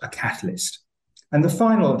got a catalyst. And the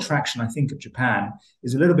final attraction, I think, of Japan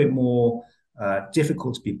is a little bit more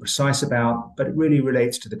difficult to be precise about, but it really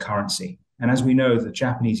relates to the currency. And as we know, the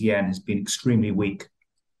Japanese yen has been extremely weak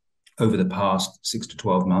over the past 6 to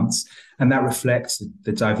 12 months. And that reflects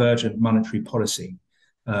the divergent monetary policy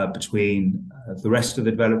between the rest of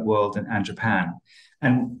the developed world and Japan.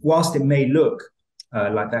 And whilst it may look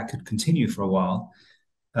like that could continue for a while,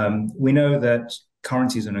 we know that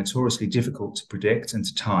currencies are notoriously difficult to predict and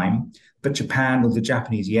to time, but Japan, or the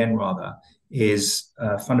Japanese yen rather, is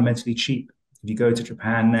fundamentally cheap. If you go to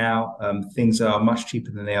Japan now, things are much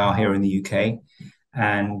cheaper than they are here in the UK.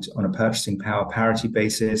 And on a purchasing power parity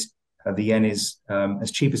basis, the yen is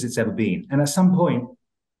as cheap as it's ever been. And at some point,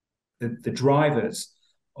 the drivers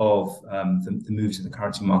of the moves in the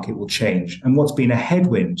currency market will change. And what's been a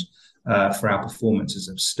headwind for our performance as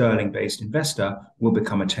a sterling-based investor will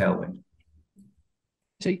become a tailwind.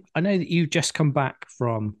 So I know that you've just come back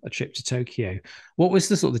from a trip to Tokyo. What was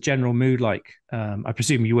the sort of the general mood like? I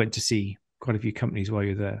presume you went to see quite a few companies while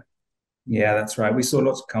you were there. Yeah, that's right. We saw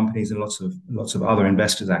lots of companies and lots of other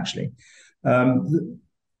investors, actually.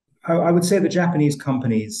 I would say the Japanese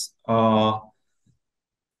companies are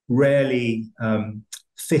rarely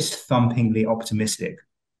fist-thumpingly optimistic.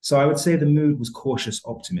 So I would say the mood was cautious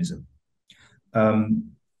optimism.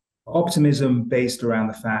 Optimism based around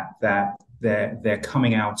the fact that they're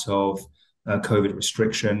coming out of COVID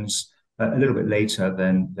restrictions a little bit later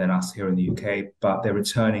than us here in the UK, but they're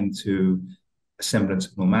returning to a semblance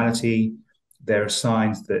of normality. There are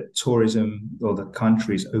signs that tourism, or the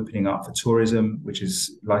country is opening up for tourism, which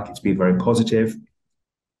is likely to be very positive.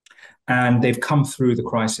 And they've come through the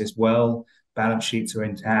crisis well. Balance sheets are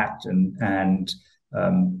intact, and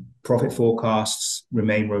profit forecasts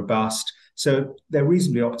remain robust. So they're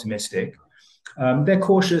reasonably optimistic. They're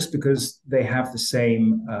cautious because they have the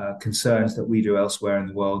same concerns that we do elsewhere in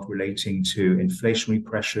the world relating to inflationary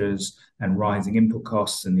pressures and rising input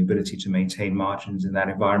costs and the ability to maintain margins in that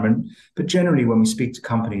environment. But generally, when we speak to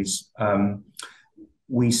companies,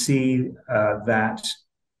 we see that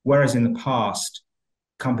whereas in the past,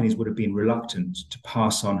 companies would have been reluctant to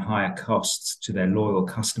pass on higher costs to their loyal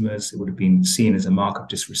customers, it would have been seen as a mark of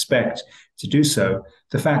disrespect to do so.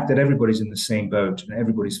 The fact that everybody's in the same boat and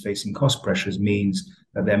everybody's facing cost pressures means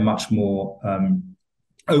that they're much more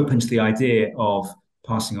open to the idea of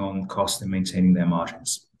passing on costs and maintaining their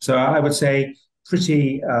margins. So I would say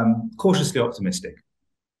pretty cautiously optimistic.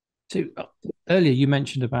 So earlier you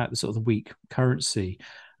mentioned about the sort of the weak currency.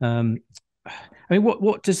 I mean,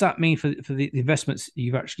 what does that mean for the investments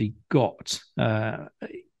you've actually got?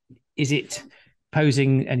 Is it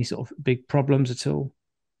posing any sort of big problems at all?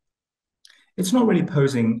 It's not really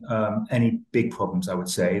posing any big problems, I would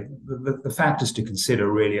say. The factors to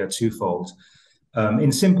consider really are twofold.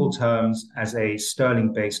 In simple terms, as a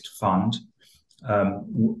sterling-based fund,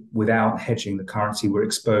 without hedging the currency, we're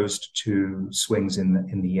exposed to swings in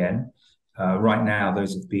the yen. Right now,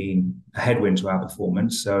 those have been a headwind to our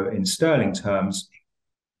performance. So in sterling terms,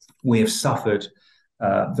 we have suffered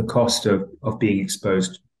the cost of being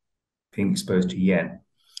exposed to yen.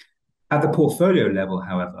 At the portfolio level,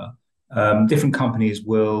 however, different companies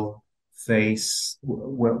will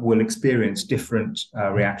experience different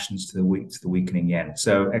reactions to the weakening yen.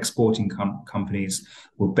 So exporting companies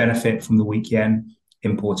will benefit from the weak yen.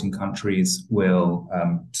 Importing countries will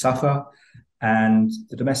suffer, and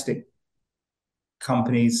the domestic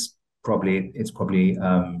companies it's probably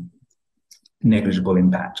negligible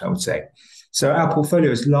impact, I would say. So our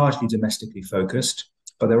portfolio is largely domestically focused,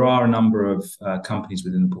 but there are a number of companies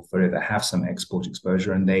within the portfolio that have some export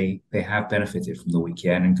exposure, and they have benefited from the weak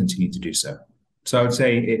yen and continue to do so. So I would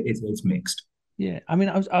say it's mixed. Yeah, I mean,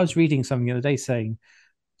 I was reading something the other day saying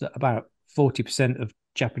that about 40% of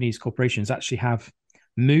Japanese corporations actually have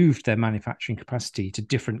moved their manufacturing capacity to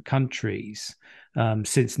different countries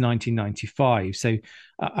since 1995. So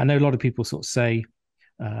I know a lot of people sort of say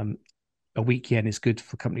a weak yen is good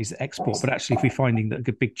for companies that export, but actually if we're finding that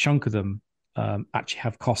a big chunk of them actually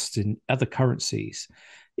have costs in other currencies,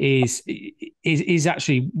 is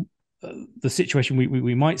actually the situation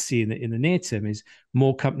we might see in the near term is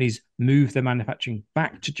more companies move their manufacturing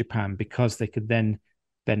back to Japan because they could then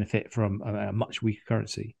benefit from a much weaker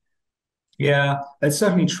currency. Yeah, it's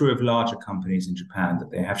certainly true of larger companies in Japan that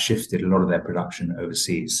they have shifted a lot of their production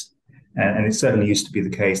overseas. And it certainly used to be the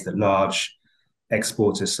case that large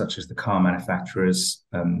exporters, such as the car manufacturers,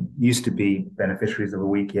 used to be beneficiaries of a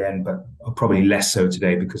weak yen, but are probably less so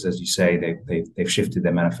today because, as you say, they've shifted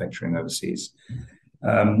their manufacturing overseas.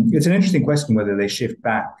 It's an interesting question whether they shift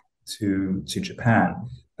back to Japan.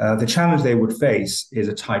 The challenge they would face is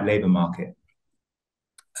a tight labor market.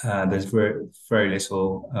 There's very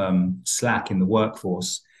little slack in the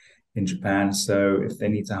workforce in Japan. So if they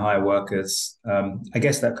need to hire workers, I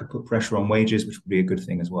guess that could put pressure on wages, which would be a good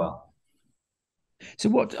thing as well. So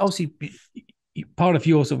what, obviously, part of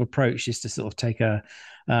your sort of approach is to sort of take a,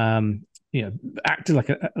 act like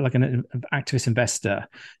an activist investor.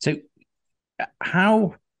 So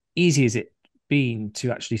how easy is it been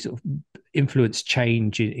to actually sort of influence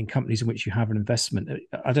change in companies in which you have an investment?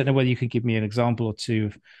 I don't know whether you could give me an example or two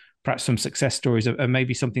of perhaps some success stories, or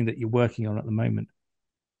maybe something that you're working on at the moment.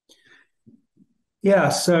 Yeah,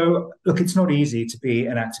 so look, it's not easy to be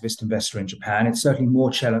an activist investor in Japan. It's certainly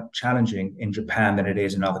more challenging in Japan than it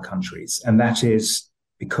is in other countries. And that is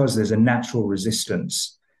because there's a natural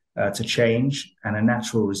resistance to change and a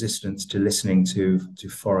natural resistance to listening to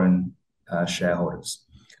foreign shareholders.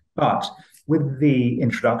 But with the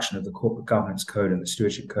introduction of the Corporate Governance Code and the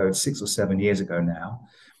Stewardship Code 6 or 7 years ago now,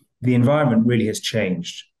 the environment really has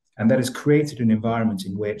changed. And that has created an environment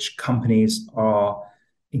in which companies are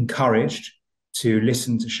encouraged to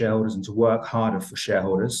listen to shareholders and to work harder for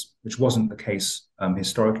shareholders, which wasn't the case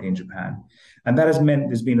historically in Japan. And that has meant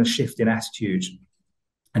there's been a shift in attitude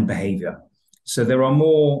and behavior. So there are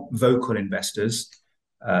more vocal investors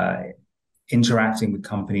interacting with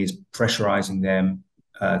companies, pressurizing them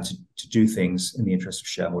to do things in the interest of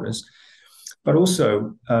shareholders. But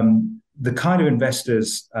also, the kind of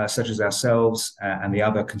investors such as ourselves and the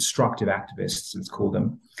other constructive activists, let's call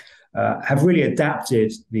them, have really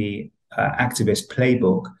adapted the activist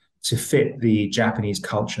playbook to fit the Japanese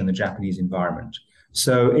culture and the Japanese environment.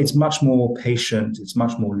 So it's much more patient, it's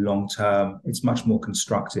much more long-term, it's much more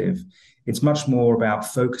constructive, it's much more about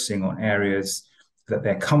focusing on areas that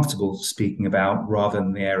they're comfortable speaking about rather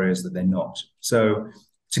than the areas that they're not. So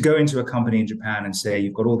to go into a company in Japan and say,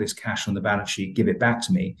 you've got all this cash on the balance sheet, give it back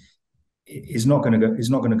to me, is not going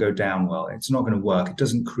to go down well. It's not going to work. It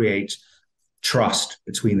doesn't create trust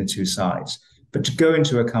between the two sides. But to go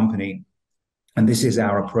into a company, and this is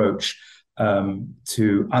our approach,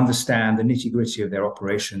 to understand the nitty-gritty of their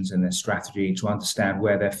operations and their strategy, to understand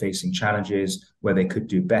where they're facing challenges, where they could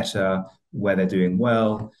do better, where they're doing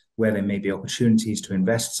well, where there may be opportunities to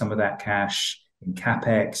invest some of that cash in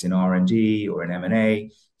CapEx, in R&D, or in M&A,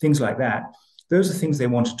 things like that. Those are things they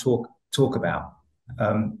want to talk about.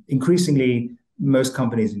 Increasingly, most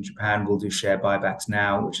companies in Japan will do share buybacks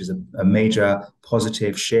now, which is a major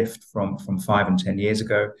positive shift from 5 and 10 years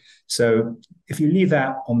ago. So if you leave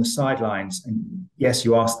that on the sidelines, and yes,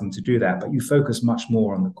 you ask them to do that, but you focus much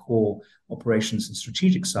more on the core operations and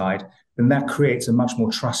strategic side, then that creates a much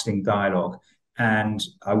more trusting dialogue. And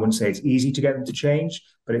I wouldn't say it's easy to get them to change,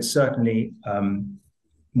 but it's certainly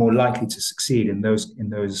more likely to succeed in those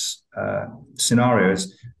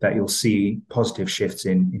scenarios that you'll see positive shifts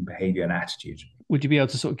in behavior and attitude. Would you be able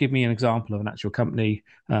to sort of give me an example of an actual company,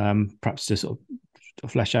 perhaps to sort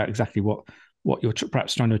of flesh out exactly what you're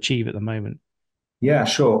perhaps trying to achieve at the moment? Yeah,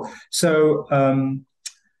 sure. So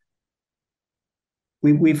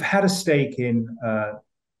we've had a stake in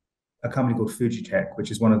a company called Fujitech,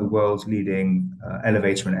 which is one of the world's leading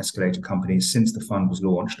elevator and escalator companies since the fund was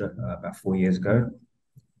launched about 4 years ago.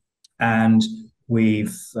 And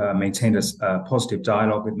we've maintained a positive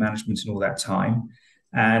dialogue with management in all that time,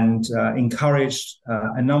 and encouraged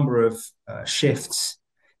a number of shifts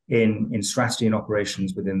in strategy and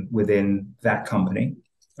operations within that company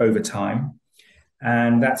over time.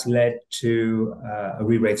 And that's led to a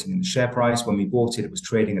re-rating in the share price. When we bought it, it was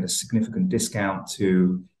trading at a significant discount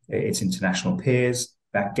to its international peers.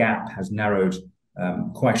 That gap has narrowed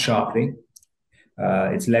quite sharply.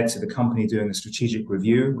 It's led to the company doing a strategic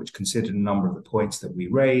review, which considered a number of the points that we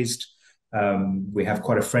raised. We have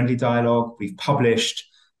quite a friendly dialogue. We've published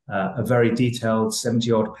a very detailed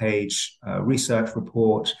 70-odd page research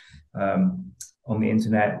report on the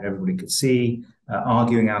internet that everybody could see,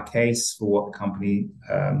 arguing our case for what the company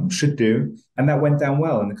should do. And that went down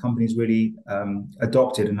well. And the company's really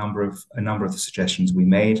adopted a number of the suggestions we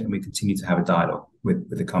made, and we continue to have a dialogue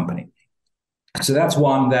with the company. So that's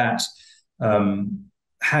one that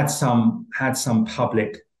had some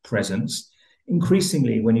public presence.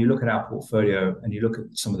 Increasingly, when you look at our portfolio and you look at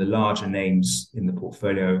some of the larger names in the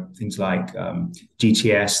portfolio, things like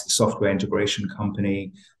GTS, the software integration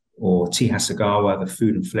company, or Tea Hasegawa, the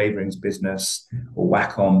food and flavorings business, or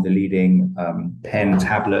Wacom, the leading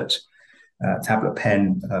tablet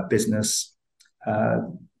pen business.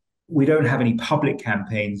 We don't have any public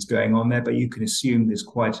campaigns going on there, but you can assume there's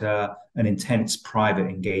quite an intense private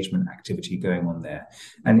engagement activity going on there.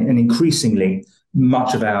 And increasingly,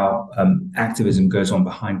 much of our activism goes on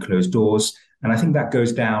behind closed doors. And I think that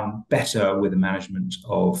goes down better with the management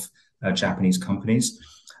of Japanese companies,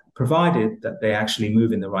 provided that they actually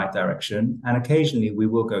move in the right direction. And occasionally we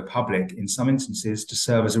will go public in some instances to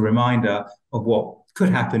serve as a reminder of what could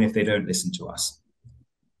happen if they don't listen to us.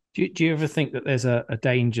 Do you ever think that there's a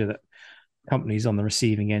danger that companies on the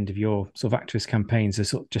receiving end of your sort of activist campaigns are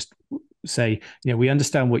sort of just say, we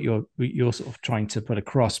understand what you're sort of trying to put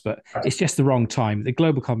across, but it's just the wrong time. The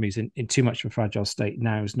global economy is in too much of a fragile state.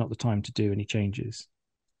 Now is not the time to do any changes.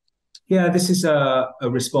 Yeah, this is a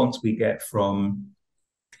response we get from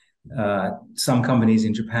some companies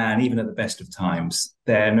in Japan, even at the best of times.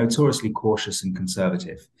 They're notoriously cautious and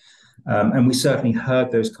conservative. And we certainly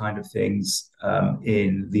heard those kind of things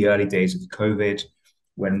in the early days of COVID,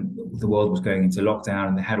 when the world was going into lockdown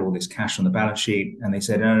and they had all this cash on the balance sheet. And they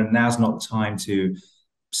said, no, now's not the time to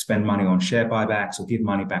spend money on share buybacks or give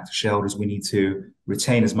money back to shareholders. We need to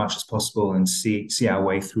retain as much as possible and see our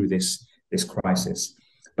way through this crisis.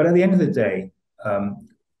 But at the end of the day,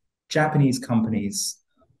 Japanese companies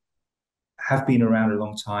have been around a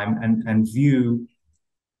long time and view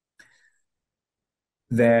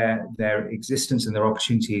their existence and their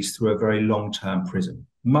opportunities through a very long-term prism,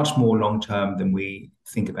 much more long-term than we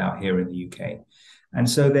think about here in the UK. And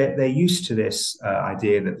so they're used to this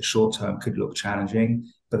idea that the short term could look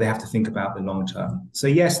challenging, but they have to think about the long term. So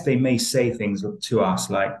yes, they may say things to us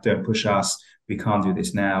like, don't push us, we can't do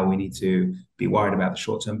this now, we need to be worried about the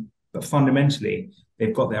short term. But fundamentally,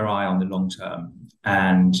 they've got their eye on the long term,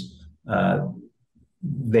 and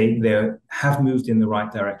they have moved in the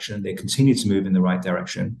right direction. They continue to move in the right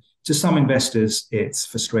direction. To some investors, it's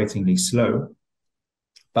frustratingly slow.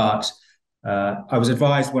 But I was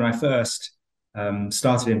advised when I first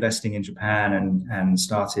started investing in Japan and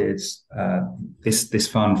started this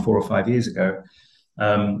fund 4 or 5 years ago,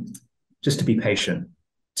 just to be patient,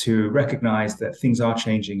 to recognize that things are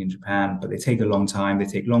changing in Japan, but they take a long time. They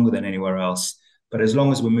take longer than anywhere else. But as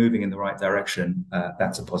long as we're moving in the right direction,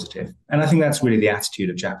 that's a positive. And I think that's really the attitude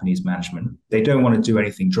of Japanese management. They don't want to do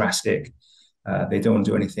anything drastic. They don't want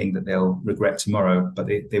to do anything that they'll regret tomorrow, but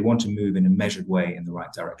they want to move in a measured way in the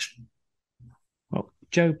right direction. Well,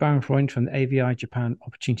 Joe Bauernfreund from the AVI Japan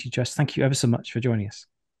Opportunity Trust, thank you ever so much for joining us.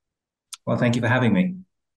 Well, thank you for having me.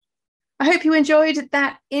 I hope you enjoyed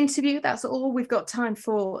that interview. That's all we've got time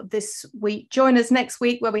for this week. Join us next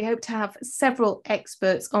week, where we hope to have several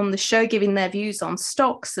experts on the show giving their views on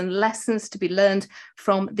stocks and lessons to be learned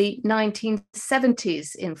from the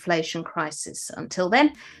 1970s inflation crisis. Until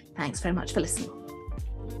then, thanks very much for listening.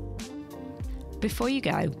 Before you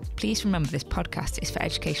go, please remember this podcast is for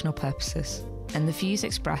educational purposes, and the views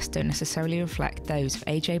expressed don't necessarily reflect those of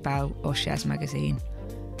AJ Bell or Shares Magazine.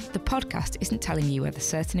 The podcast isn't telling you whether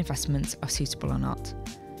certain investments are suitable or not.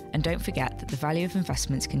 And don't forget that the value of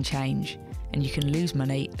investments can change, and you can lose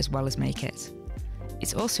money as well as make it.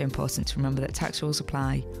 It's also important to remember that tax rules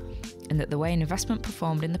apply, and that the way an investment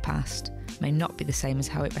performed in the past may not be the same as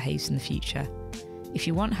how it behaves in the future. If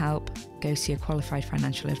you want help, go see a qualified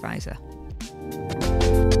financial advisor.